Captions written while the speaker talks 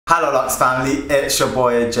Hello Lux family, it's your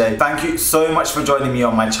boy Jay. Thank you so much for joining me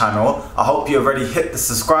on my channel. I hope you already hit the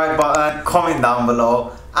subscribe button, comment down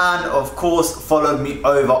below, and of course follow me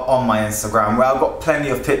over on my Instagram where I've got plenty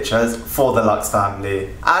of pictures for the Lux family.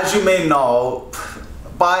 As you may know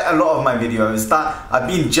by a lot of my videos that I've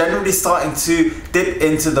been generally starting to dip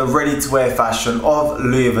into the ready-to-wear fashion of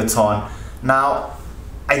Louis Vuitton. Now,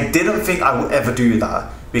 I didn't think I would ever do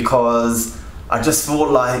that because I just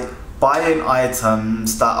thought like buying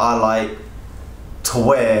items that are like to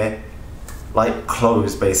wear, like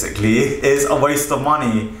clothes basically, is a waste of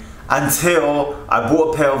money, until I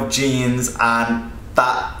bought a pair of jeans and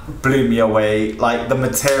that blew me away. Like the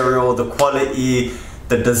material, the quality,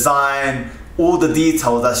 the design, all the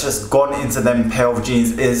detail that's just gone into them pair of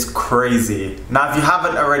jeans is crazy. Now if you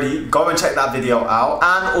haven't already, go and check that video out,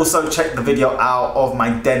 and also check the video out of my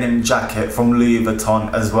denim jacket from Louis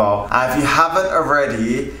Vuitton as well. And if you haven't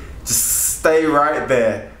already, just stay right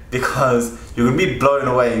there because you're gonna be blown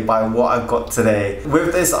away by what I've got today.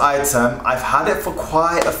 With this item, I've had it for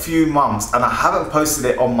quite a few months and I haven't posted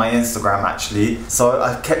it on my Instagram actually, so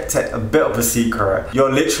I've kept it a bit of a secret.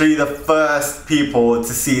 You're literally the first people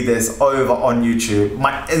to see this over on YouTube.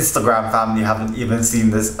 My Instagram family haven't even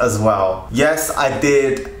seen this as well. Yes, I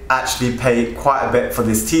did actually pay quite a bit for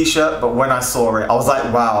this t-shirt, but when I saw it, I was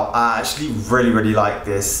like, wow, I actually really like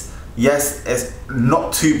this. Yes, it's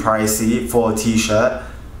not too pricey for a t-shirt.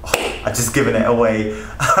 Oh, I've just given it away.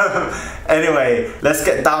 Anyway, let's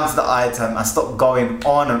get down to the item and stop going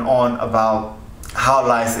on and on about how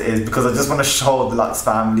nice it is, because I just want to show the Lux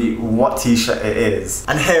family what t-shirt it is.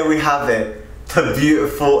 And here we have it, the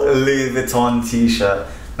beautiful Louis Vuitton t-shirt.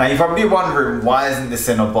 Now you're probably wondering, why isn't this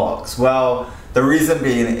in a box? Well, the reason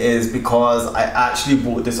being is because I actually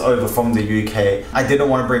bought this over from the UK. I didn't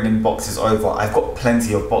want to bring in boxes over. I've got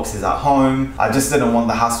plenty of boxes at home. I just didn't want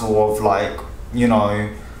the hassle of like, you know,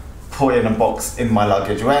 putting a box in my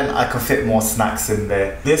luggage when I could fit more snacks in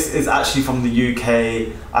there. This is actually from the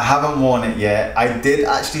UK. I haven't worn it yet. I did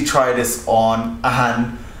actually try this on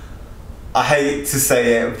and I hate to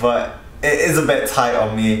say it, but it is a bit tight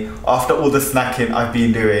on me after all the snacking I've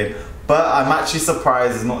been doing. But I'm actually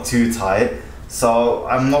surprised it's not too tight. So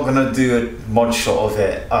I'm not gonna do a mod shot of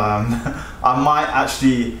it. I might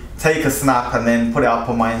actually take a snap and then put it up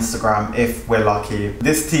on my Instagram if we're lucky.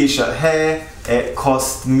 This t-shirt here, it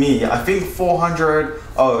cost me, I think 400,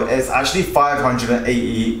 oh, it's actually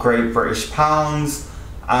 580 Great British pounds.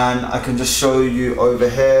 And I can just show you over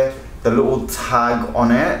here, the little tag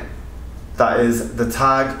on it. That is the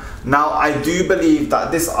tag. Now I do believe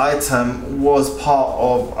that this item was part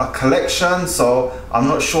of a collection, so I'm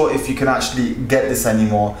not sure if you can actually get this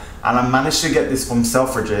anymore. And I managed to get this from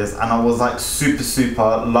Selfridges and I was like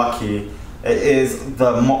super lucky. It is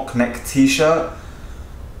the mock neck t-shirt.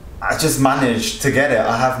 I just managed to get it,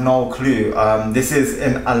 I have no clue. This is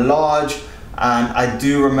in a large, and I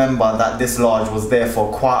do remember that this large was there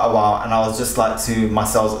for quite a while, and I was just like to my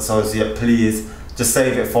sales associate, please just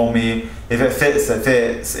save it for me. If it fits, it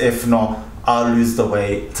fits. If not, I'll lose the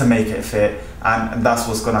weight to make it fit, and that's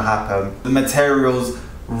what's gonna happen. The material's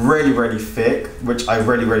really thick, which I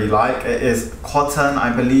really like. It is cotton,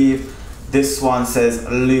 I believe. This one says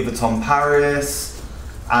Louis Vuitton Paris,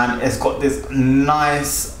 and it's got this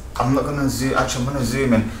nice, I'm not gonna zoom, actually I'm gonna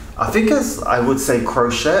zoom in. I think it's, I would say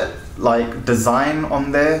crochet like design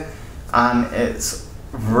on there, and it's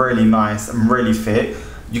really nice and really thick.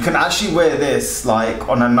 You can actually wear this like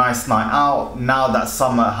on a nice night out now that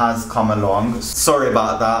summer has come along. Sorry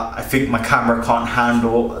about that, I think my camera can't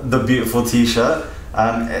handle the beautiful t-shirt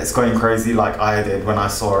and it's going crazy like I did when I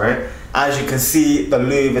saw it. As you can see, the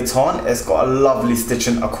Louis Vuitton, it's got a lovely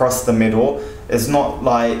stitching across the middle. It's not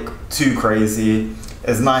like too crazy.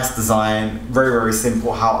 It's nice design, very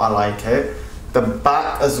simple how I like it. The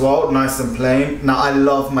back as well, nice and plain. Now I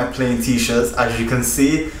love my plain t-shirts, as you can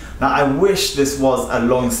see. Now I wish this was a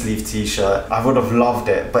long sleeve t-shirt. I would have loved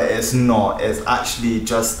it, but it's not. It's actually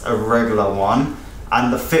just a regular one.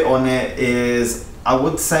 And the fit on it is, I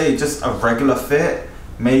would say, just a regular fit.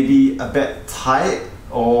 Maybe a bit tight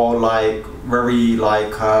or like very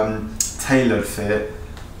like tailored fit.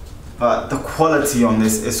 But the quality on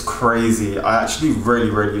this is crazy. I actually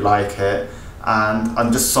really like it. And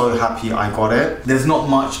I'm just so happy I got it. There's not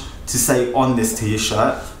much to say on this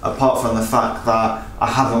t-shirt apart from the fact that I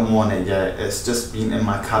haven't worn it yet. It's just been in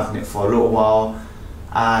my cabinet for a little while,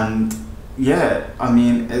 and yeah, I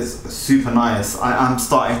mean, it's super nice. I am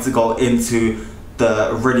starting to go into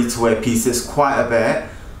the ready-to-wear pieces quite a bit.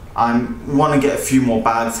 I want to get a few more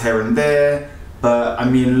bags here and there, but I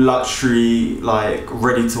mean, luxury like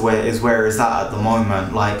ready-to-wear is where it's at the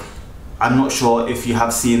moment. Like, I'm not sure if you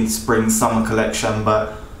have seen spring summer collection,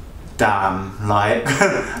 but damn, like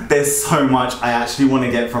there's so much I actually want to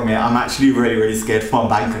get from it. I'm actually really scared for my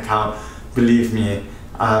bank account, believe me.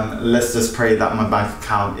 Let's just pray that my bank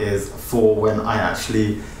account is full when I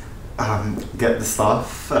actually get the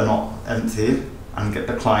stuff and not empty and get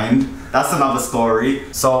declined. That's another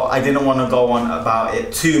story. So I didn't want to go on about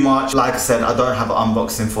it too much. Like I said, I don't have an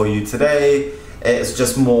unboxing for you today. It's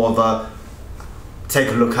just more of a take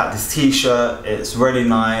a look at this t-shirt. It's really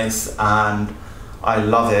nice and I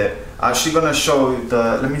love it. I'm actually gonna show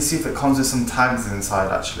let me see if it comes with some tags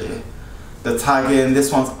inside actually. The tagging,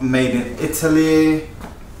 this one's made in Italy.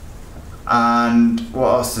 And what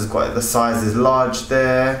else has got it? The size is large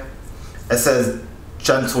there. It says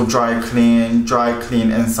gentle dry clean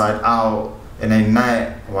inside out in a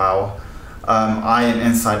net. Wow. Iron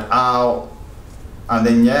inside out. And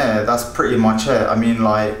then yeah, that's pretty much it. I mean,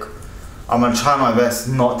 like, I'm gonna try my best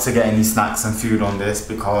not to get any snacks and food on this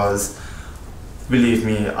because believe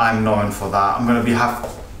me, I'm known for that. I'm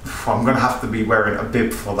gonna have to be wearing a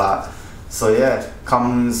bib for that. So yeah,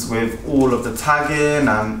 comes with all of the tagging,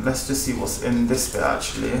 and let's just see what's in this bit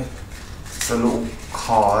actually. It's a little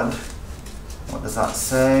card. What does that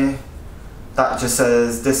say? That just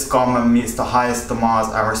says, this garment meets the highest demands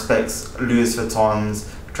and respects Louis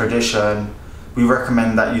Vuitton's tradition. We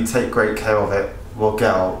recommend that you take great care of it. Well,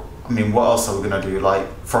 girl, I mean, what else are we gonna do? Like,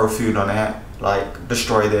 throw food on it? Like,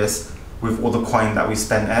 destroy this with all the coin that we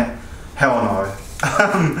spent it? Hell no.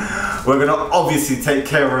 We're gonna obviously take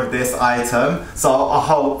care of this item. So I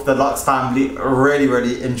hope the Lux family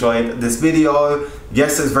really enjoyed this video.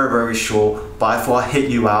 Yes, it's very short, but I thought I'd hit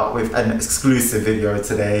you out with an exclusive video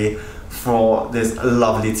today for this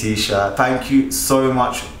lovely t-shirt. Thank you so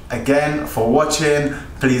much again for watching.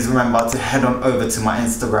 Please remember to head on over to my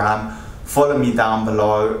Instagram, follow me down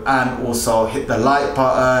below, and also hit the like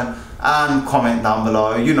button and comment down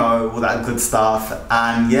below, you know, all that good stuff.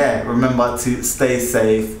 And yeah, remember to stay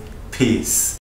safe. Peace.